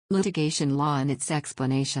Litigation law and its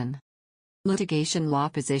explanation. Litigation law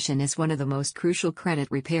position is one of the most crucial credit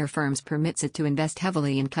repair firms permits it to invest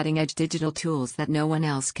heavily in cutting-edge digital tools that no one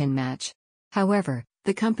else can match. However,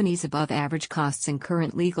 the company's above-average costs and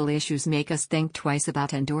current legal issues make us think twice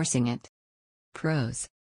about endorsing it. Pros: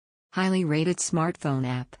 highly rated smartphone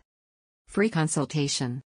app. Free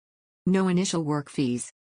consultation. No initial work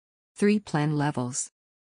fees. 3 plan levels.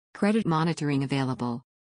 Credit monitoring available.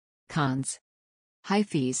 Cons: high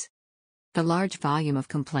fees. The large volume of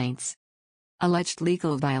complaints. Alleged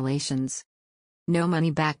legal violations. No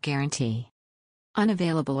money-back guarantee.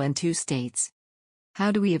 Unavailable in 2 states.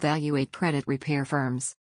 How do we evaluate credit repair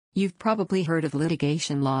firms? You've probably heard of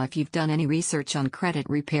litigation law if you've done any research on credit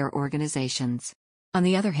repair organizations. On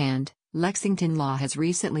the other hand, Lexington Law has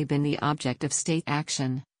recently been the object of state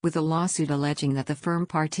action, with a lawsuit alleging that the firm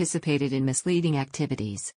participated in misleading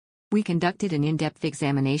activities. We conducted an in-depth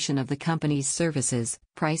examination of the company's services,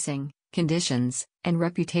 pricing, conditions, and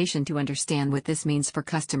reputation to understand what this means for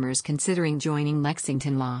customers considering joining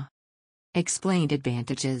Lexington Law. Explained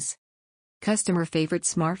advantages. Customer favorite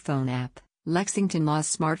smartphone app. Lexington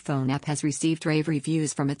Law's smartphone app has received rave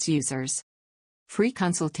reviews from its users. Free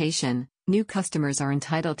consultation. New customers are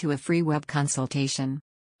entitled to a free web consultation.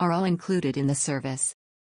 Are all included in the service.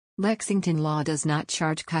 Lexington Law does not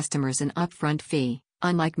charge customers an upfront fee,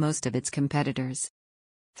 unlike most of its competitors.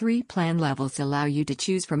 3 plan levels allow you to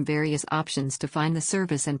choose from various options to find the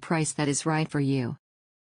service and price that is right for you.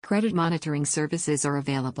 Credit monitoring services are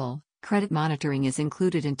available. Credit monitoring is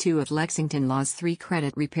included in 2 of Lexington Law's 3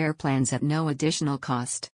 credit repair plans at no additional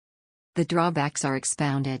cost. The drawbacks are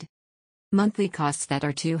expounded. Monthly costs that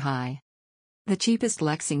are too high. The cheapest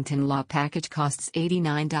Lexington Law package costs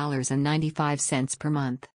 $89.95 per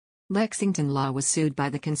month. Lexington Law was sued by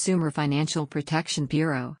the Consumer Financial Protection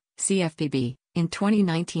Bureau, CFPB, in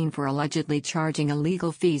 2019 for allegedly charging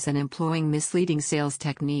illegal fees and employing misleading sales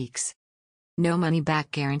techniques. No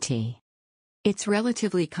money-back guarantee. It's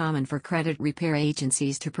relatively common for credit repair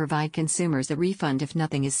agencies to provide consumers a refund if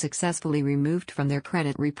nothing is successfully removed from their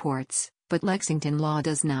credit reports, but Lexington Law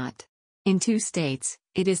does not. In 2 states,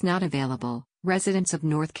 it is not available. Residents of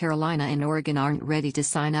North Carolina and Oregon aren't ready to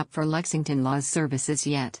sign up for Lexington Law's services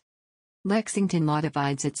yet. Lexington Law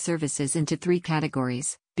divides its services into 3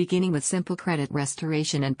 categories, beginning with simple credit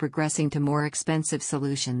restoration and progressing to more expensive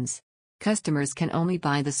solutions. Customers can only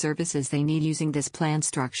buy the services they need using this plan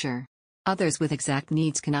structure. Others with exact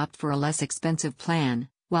needs can opt for a less expensive plan,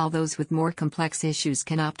 while those with more complex issues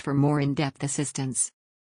can opt for more in-depth assistance.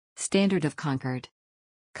 Standard of Concord.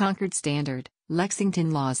 Concord Standard,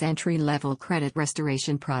 Lexington Law's entry-level credit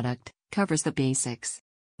restoration product, covers the basics.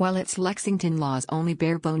 While it's Lexington Law's only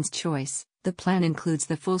bare-bones choice, the plan includes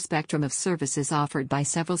the full spectrum of services offered by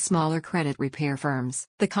several smaller credit repair firms.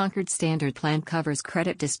 The Concord Standard plan covers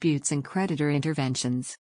credit disputes and creditor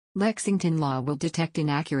interventions. Lexington Law will detect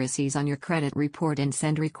inaccuracies on your credit report and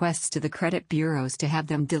send requests to the credit bureaus to have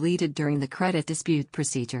them deleted during the credit dispute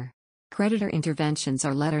procedure. Creditor interventions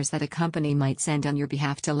are letters that a company might send on your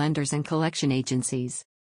behalf to lenders and collection agencies.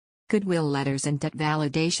 Goodwill letters and debt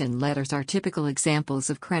validation letters are typical examples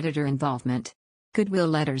of creditor involvement. Goodwill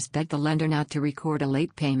letters beg the lender not to record a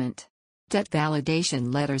late payment. Debt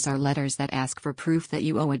validation letters are letters that ask for proof that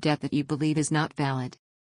you owe a debt that you believe is not valid.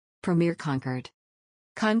 Premier Concord.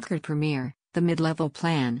 Concord Premier, the mid-level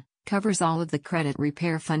plan, covers all of the credit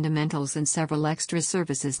repair fundamentals and several extra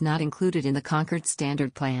services not included in the Concord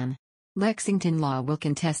Standard plan. Lexington Law will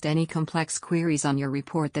contest any complex queries on your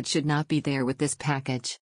report that should not be there with this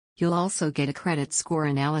package. You'll also get a credit score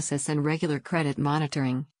analysis and regular credit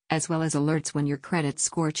monitoring, as well as alerts when your credit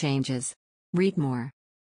score changes. Read more.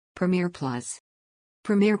 Premier Plus.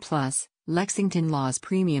 Premier Plus, Lexington Law's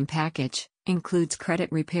premium package, includes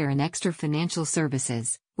credit repair and extra financial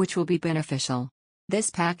services, which will be beneficial. This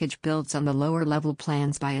package builds on the lower-level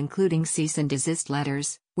plans by including cease and desist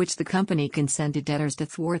letters, which the company can send to debtors to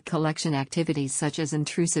thwart collection activities such as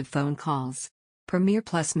intrusive phone calls. Premier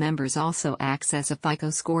Plus members also access a FICO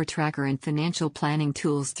score tracker and financial planning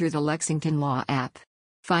tools through the Lexington Law app.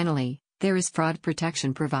 Finally, there is fraud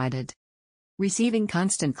protection provided. Receiving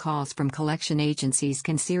constant calls from collection agencies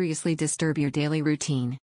can seriously disturb your daily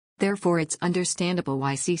routine. Therefore, it's understandable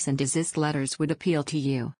why cease and desist letters would appeal to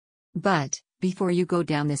you. But, before you go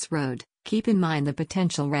down this road, keep in mind the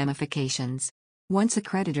potential ramifications. Once a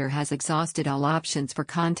creditor has exhausted all options for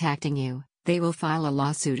contacting you, they will file a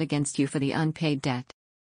lawsuit against you for the unpaid debt.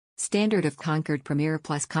 Standard of Concord Premier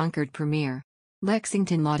Plus Concord Premier.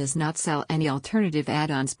 Lexington Law does not sell any alternative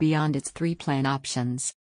add-ons beyond its 3 plan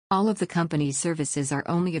options. All of the company's services are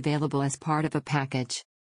only available as part of a package.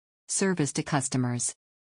 Service to customers.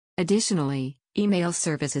 Additionally, Email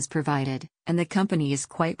service is provided, and the company is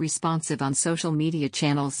quite responsive on social media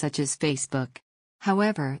channels such as Facebook.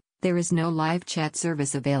 However, there is no live chat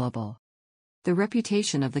service available. The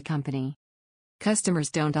reputation of the company. Customers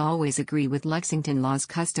don't always agree with Lexington Law's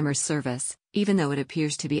customer service, even though it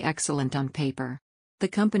appears to be excellent on paper. The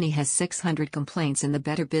company has 600 complaints in the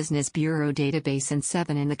Better Business Bureau database and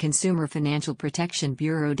 7 in the Consumer Financial Protection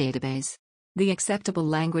Bureau database. The acceptable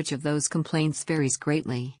language of those complaints varies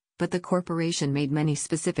greatly, but the corporation made many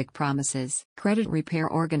specific promises. Credit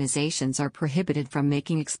repair organizations are prohibited from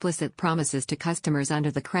making explicit promises to customers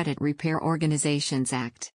under the Credit Repair Organizations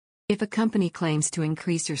Act. If a company claims to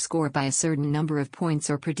increase your score by a certain number of points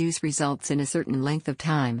or produce results in a certain length of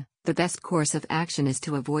time, the best course of action is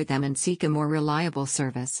to avoid them and seek a more reliable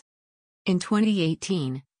service. In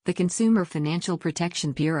 2018, the Consumer Financial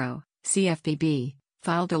Protection Bureau, CFPB,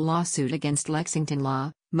 filed a lawsuit against Lexington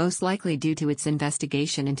Law, most likely due to its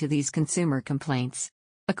investigation into these consumer complaints.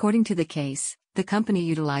 According to the case, the company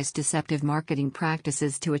utilized deceptive marketing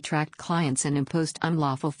practices to attract clients and imposed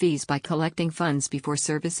unlawful fees by collecting funds before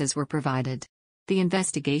services were provided. The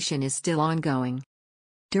investigation is still ongoing.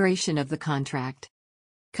 Duration of the contract.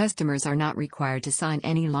 Customers are not required to sign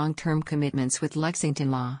any long-term commitments with Lexington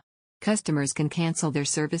Law. Customers can cancel their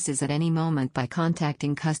services at any moment by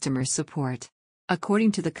contacting customer support.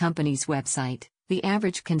 According to the company's website, the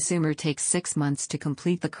average consumer takes 6 months to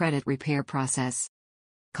complete the credit repair process.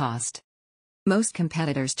 Cost. Most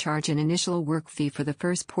competitors charge an initial work fee for the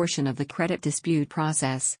first portion of the credit dispute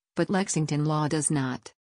process, but Lexington Law does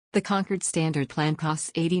not. The Concord Standard Plan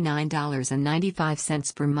costs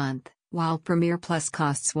 $89.95 per month, while Premier Plus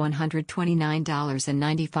costs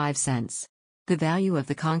 $129.95. The value of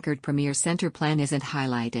the Concord Premier Center Plan isn't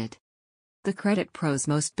highlighted. The Credit Pro's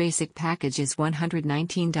most basic package is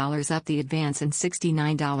 $119 up the advance and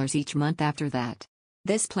 $69 each month after that.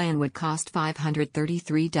 This plan would cost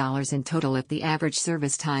 $533 in total if the average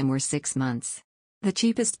service time were 6 months. The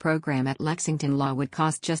cheapest program at Lexington Law would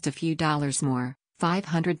cost just a few dollars more,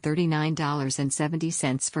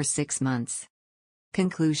 $539.70 for 6 months.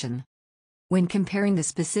 Conclusion. When comparing the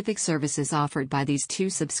specific services offered by these two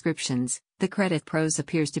subscriptions, the Credit Pros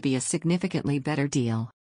appears to be a significantly better deal.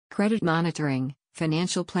 Credit monitoring,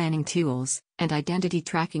 financial planning tools, and identity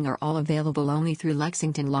tracking are all available only through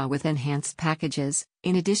Lexington Law with enhanced packages,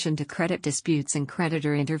 in addition to credit disputes and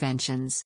creditor interventions.